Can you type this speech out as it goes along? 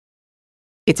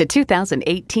It's a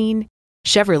 2018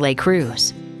 Chevrolet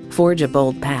Cruze. Forge a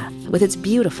bold path with its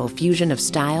beautiful fusion of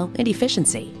style and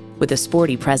efficiency, with a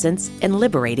sporty presence and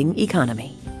liberating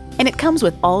economy. And it comes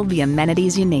with all the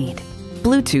amenities you need.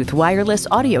 Bluetooth wireless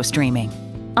audio streaming,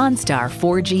 OnStar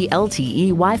 4G LTE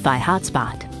Wi-Fi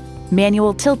hotspot,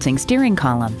 manual tilting steering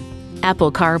column,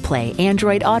 Apple CarPlay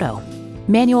Android Auto,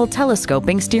 manual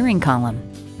telescoping steering column,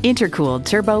 intercooled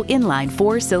turbo inline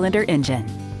 4-cylinder engine,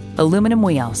 aluminum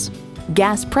wheels,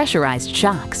 gas pressurized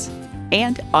shocks,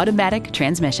 and automatic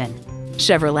transmission.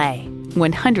 Chevrolet,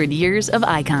 100 years of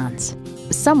icons.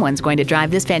 Someone's going to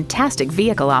drive this fantastic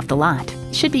vehicle off the lot.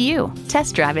 Should be you.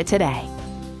 Test drive it today.